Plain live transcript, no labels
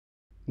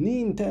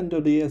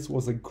Nintendo DS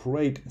was a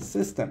great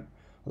system.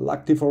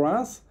 Luckily for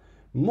us,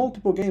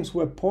 multiple games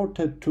were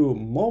ported to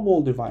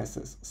mobile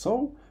devices.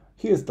 So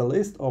here's the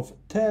list of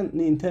 10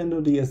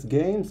 Nintendo DS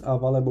games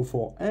available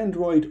for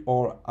Android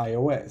or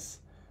iOS.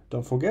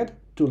 Don't forget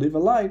to leave a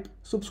like,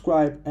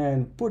 subscribe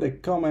and put a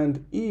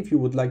comment if you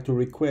would like to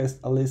request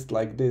a list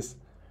like this.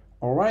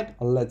 Alright,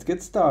 let's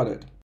get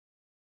started.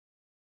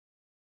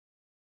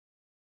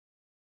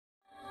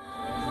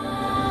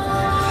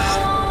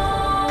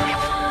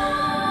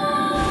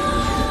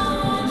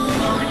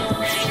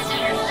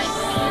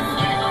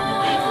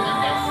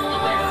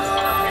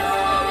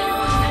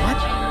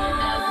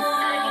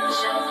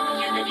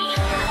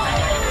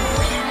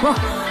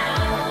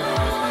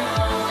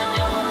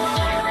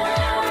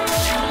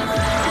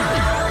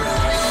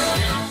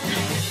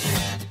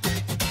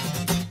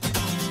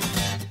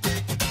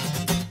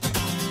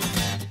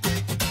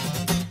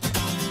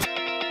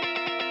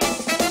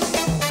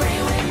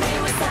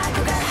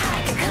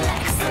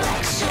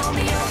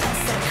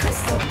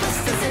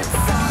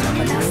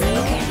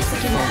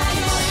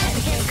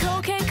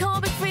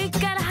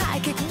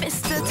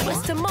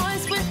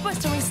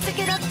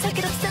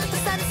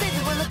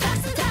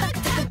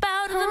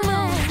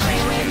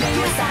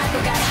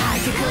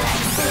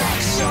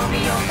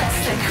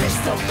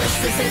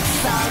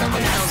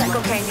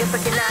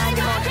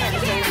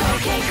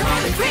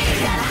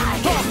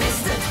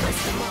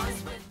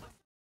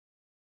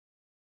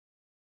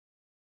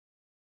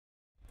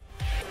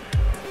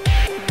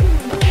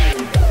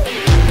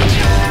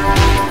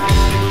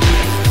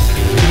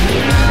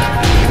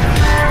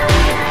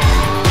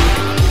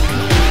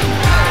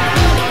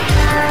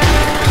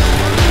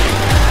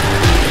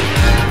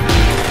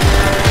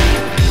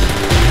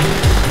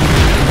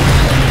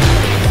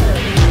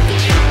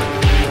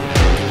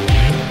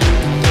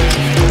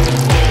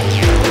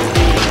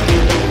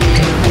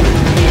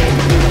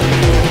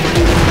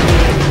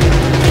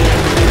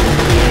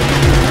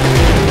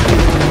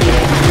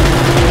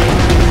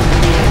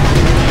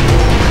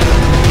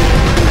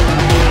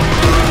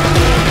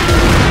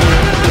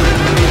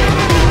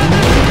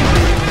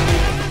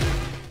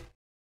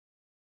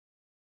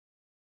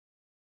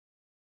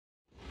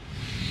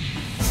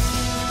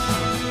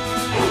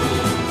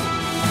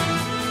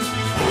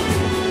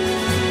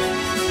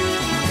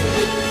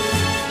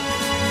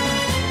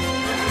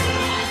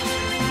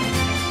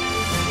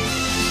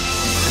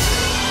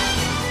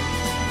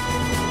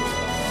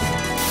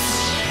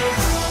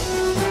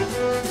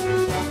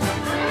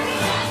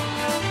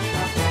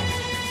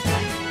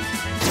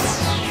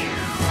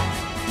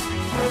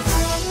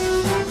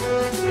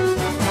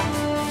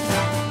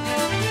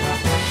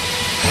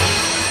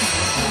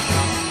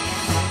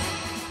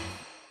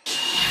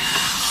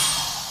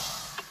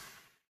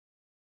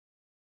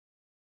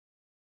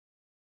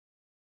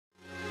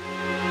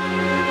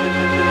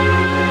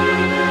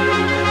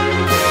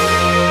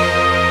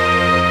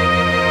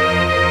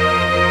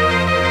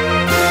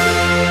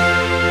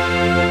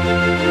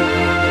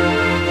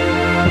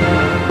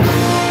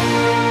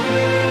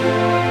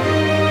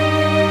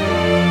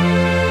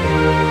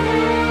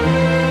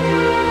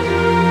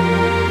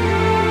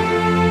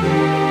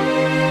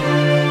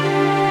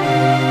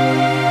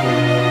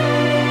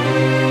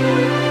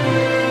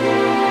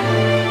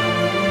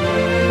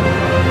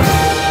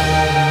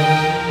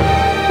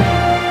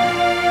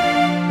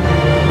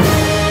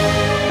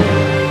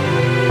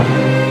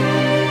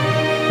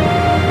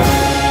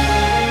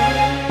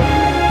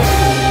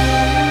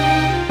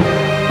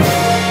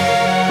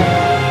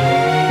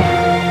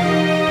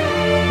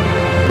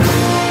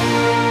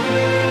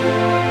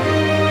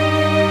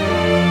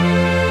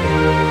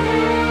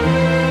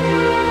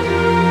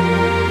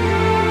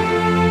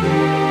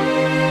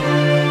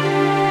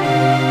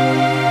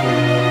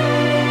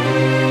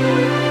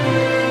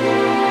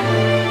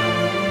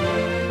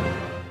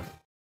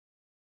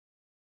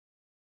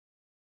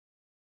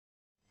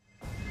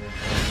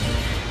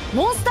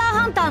モンスター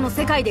ハンターの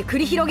世界で繰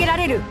り広げら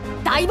れる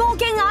大冒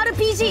険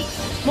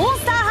RPG モン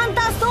スターハン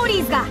ターストーリ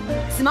ーズが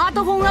スマー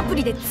トフォンアプ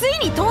リでつい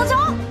に登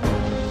場。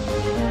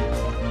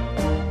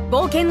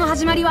冒険の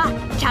始まりは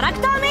キャラク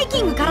ターメイ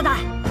キングからだ。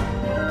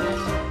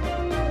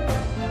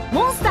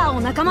モンスターを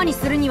仲間に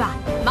するには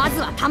ま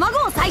ずは卵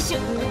を採取。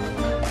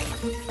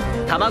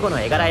卵の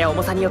絵柄や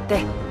重さによっ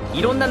て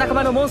いろんな仲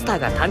間のモンスター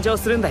が誕生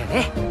するんだよ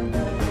ね。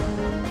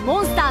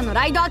モンスターの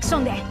ライドアクショ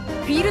ンでフ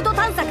ィールド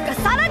探索が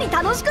さらに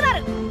楽しくな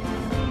る。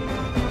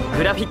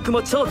グラフィック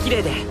も超綺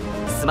麗で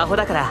スマホ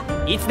だから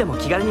いつでも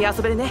気軽に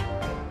遊べる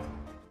ね。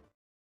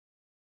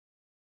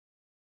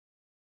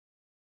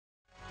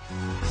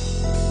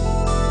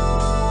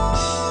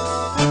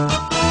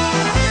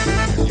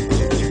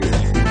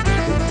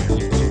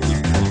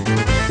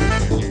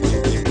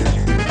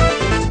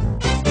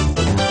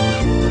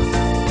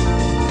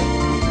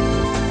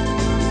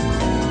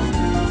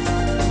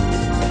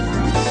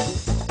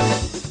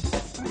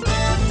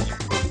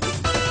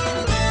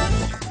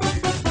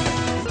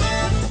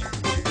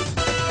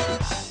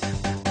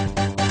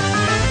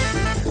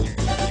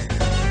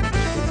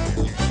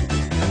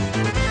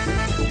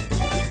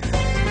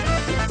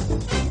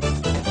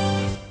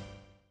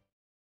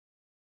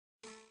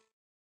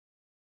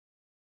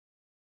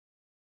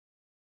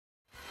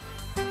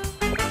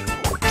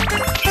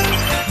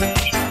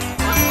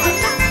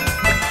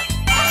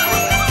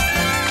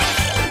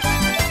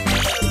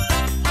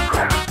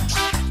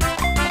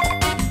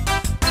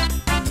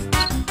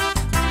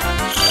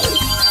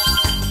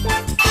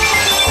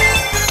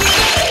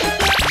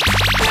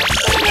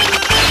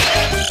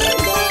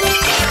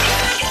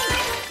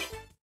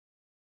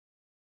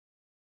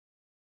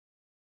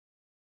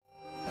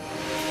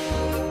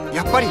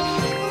やっぱり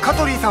香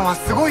取さんは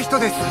すごい人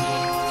です。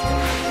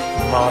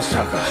ま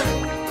さか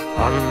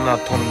あんな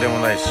とんでも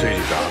ない推理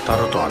が当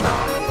たるとはな。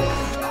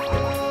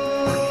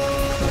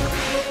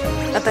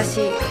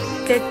私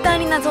絶対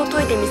に謎を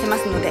解いてみせま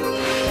すので。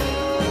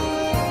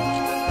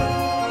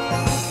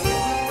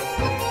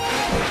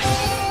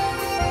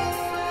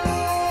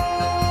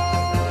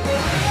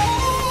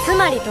つ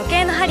まり時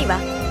計の針は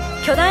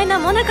巨大な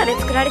モナカで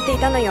作られてい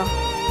たのよ。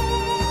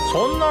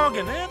そんなわ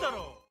けねえだ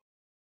ろ。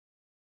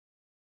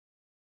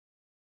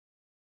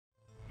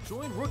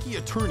 Join rookie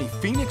attorney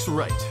Phoenix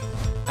Wright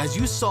as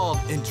you solve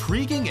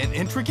intriguing and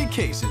intricate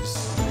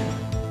cases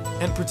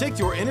and protect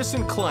your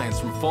innocent clients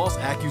from false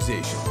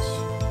accusations.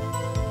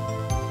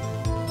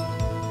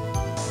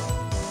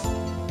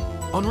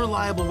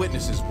 Unreliable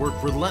witnesses work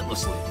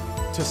relentlessly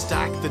to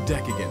stack the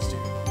deck against you.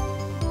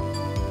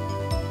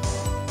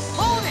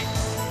 Hold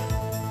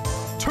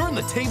it! Turn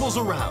the tables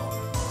around,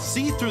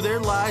 see through their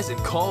lies and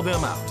call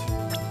them out.